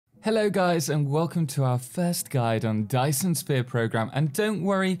Hello guys, and welcome to our first guide on Dyson Sphere Program, and don't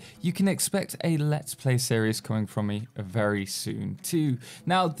worry, you can expect a Let's Play series coming from me very soon too.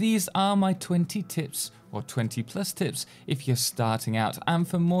 Now these are my 20 tips or 20 plus tips if you're starting out, and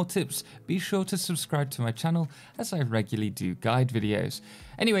for more tips be sure to subscribe to my channel as I regularly do guide videos.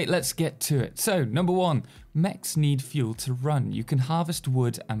 Anyway, let's get to it. So number one, mechs need fuel to run. You can harvest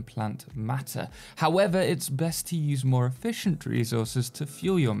wood and plant matter. However, it's best to use more efficient resources to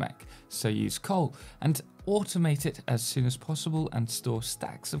fuel your mech. So use coal and automate it as soon as possible and store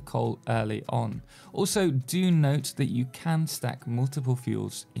stacks of coal early on. Also, do note that you can stack multiple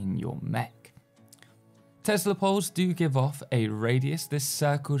fuels in your mech. Tesla poles do give off a radius. This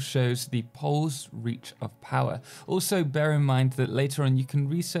circle shows the pole's reach of power. Also bear in mind that later on you can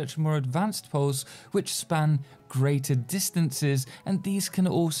research more advanced poles which span greater distances, and these can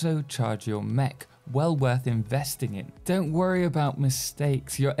also charge your mech. Well worth investing in. Don't worry about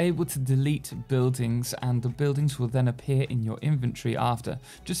mistakes. You're able to delete buildings and the buildings will then appear in your inventory after.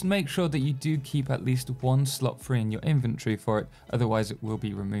 Just make sure that you do keep at least one slot free in your inventory for it, otherwise it will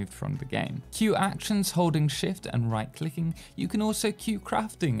be removed from the game. Queue actions holding shift and right clicking. You can also queue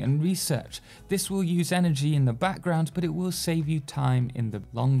crafting and research. This will use energy in the background, but it will save you time in the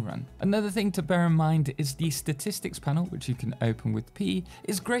long run. Another thing to bear in mind is the statistics panel, which you can open with P,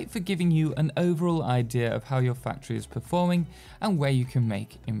 is great for giving you an overall idea of how your factory is performing and where you can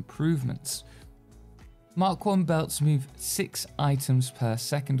make improvements. Mark 1 belts move 6 items per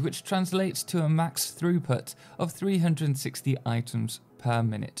second, which translates to a max throughput of 360 items per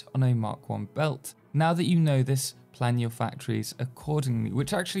minute on a Mark 1 belt. Now that you know this, plan your factories accordingly,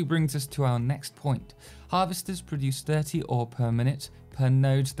 which actually brings us to our next point. Harvesters produce 30 ore per minute per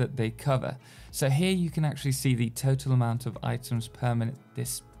node that they cover. So here you can actually see the total amount of items per minute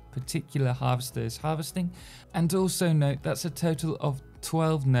this particular harvester is harvesting, and also note that's a total of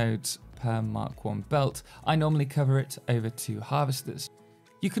 12 nodes per Mark 1 belt. I normally cover it over 2 harvesters.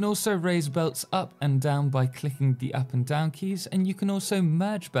 You can also raise belts up and down by clicking the up and down keys, and you can also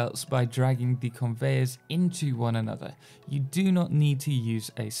merge belts by dragging the conveyors into one another. You do not need to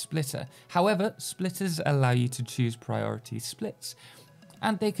use a splitter. However, splitters allow you to choose priority splits,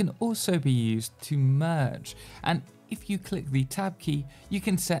 and they can also be used to merge. And if you click the tab key, you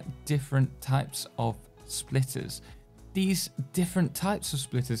can set different types of splitters. These different types of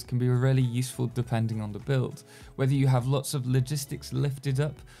splitters can be really useful depending on the build. Whether you have lots of logistics lifted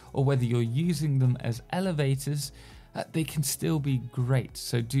up or whether you're using them as elevators, they can still be great,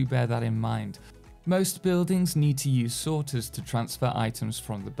 so do bear that in mind. Most buildings need to use sorters to transfer items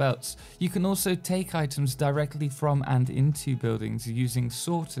from the belts. You can also take items directly from and into buildings using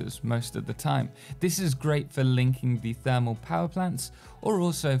sorters most of the time. This is great for linking the thermal power plants or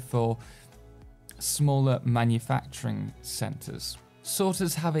also for smaller manufacturing centers.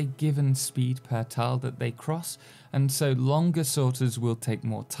 Sorters have a given speed per tile that they cross, and so longer sorters will take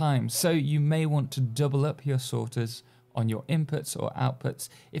more time. So you may want to double up your sorters on your inputs or outputs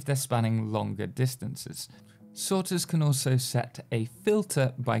if they're spanning longer distances. Sorters can also set a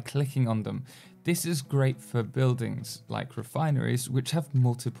filter by clicking on them. This is great for buildings like refineries which have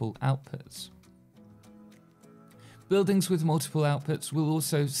multiple outputs. Buildings with multiple outputs will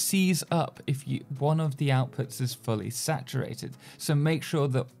also seize up if one of the outputs is fully saturated, so make sure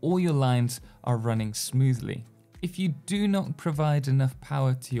that all your lines are running smoothly. If you do not provide enough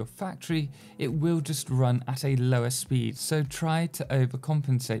power to your factory, it will just run at a lower speed, so try to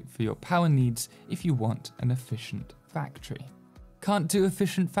overcompensate for your power needs if you want an efficient factory. Can't do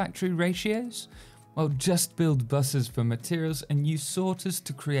efficient factory ratios? Well, just build buses for materials and use sorters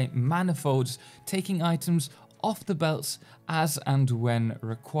to create manifolds, taking items off the belts as and when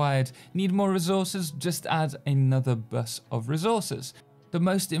required. Need more resources? Just add another bus of resources. The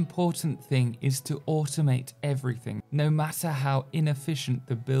most important thing is to automate everything, no matter how inefficient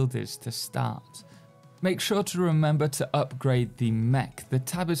the build is to start. Make sure to remember to upgrade the mech. The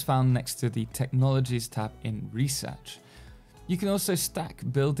tab is found next to the Technologies tab in Research. You can also stack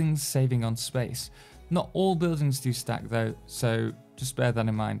buildings, saving on space. Not all buildings do stack though, so just bear that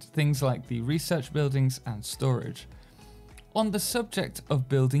in mind. Things like the research buildings and storage. On the subject of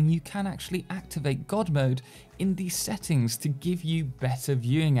building, you can actually activate God mode in the settings to give you better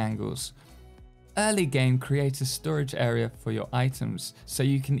viewing angles. Early game, create a storage area for your items so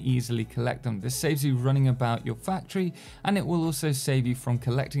you can easily collect them. This saves you running about your factory, and it will also save you from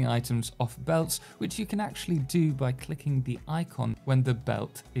collecting items off belts, which you can actually do by clicking the icon when the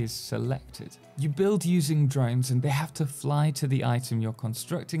belt is selected. You build using drones and they have to fly to the item you're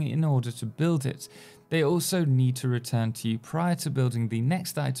constructing in order to build it. They also need to return to you prior to building the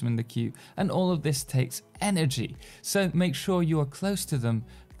next item in the queue, and all of this takes energy, so make sure you are close to them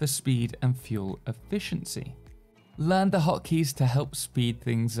the speed and fuel efficiency. Learn the hotkeys to help speed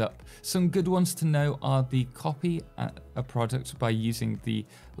things up. Some good ones to know are the copy a product by using the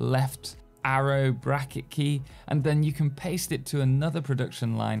left arrow bracket key, and then you can paste it to another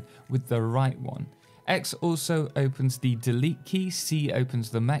production line with the right one. X also opens the delete key, C opens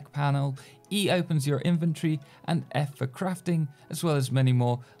the mech panel, E opens your inventory, and F for crafting, as well as many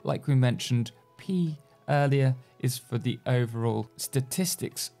more. Like we mentioned, P earlier is for the overall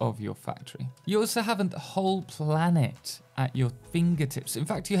statistics of your factory. You also have a whole planet at your fingertips. In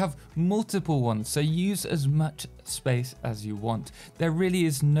fact, you have multiple ones, so use as much space as you want. There really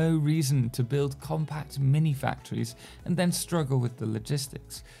is no reason to build compact mini factories and then struggle with the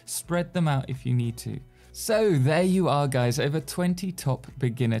logistics. Spread them out if you need to. So there you are guys, over 20 top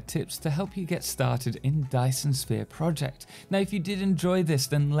beginner tips to help you get started in Dyson Sphere project. Now if you did enjoy this,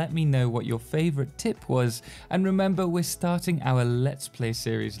 then let me know what your favorite tip was, and remember we're starting our Let's Play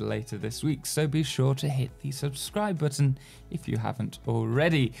series later this week, so be sure to hit the subscribe button if you haven't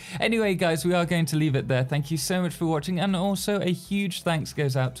already. Anyway guys, we are going to leave it there. Thank you so much for watching, and also a huge thanks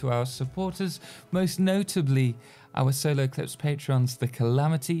goes out to our supporters, most notably our Totalxclipse patrons, The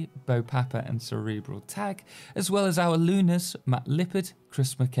Calamity, Bo Papa and Cerebral Tag, as well as our Lunars, Matt Lippard,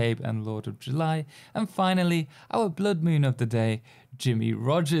 Chris McCabe and Lord of July, and finally our Blood Moon of the day, Jimmy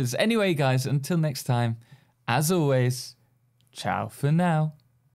Rogers. Anyway guys, until next time, as always, ciao for now.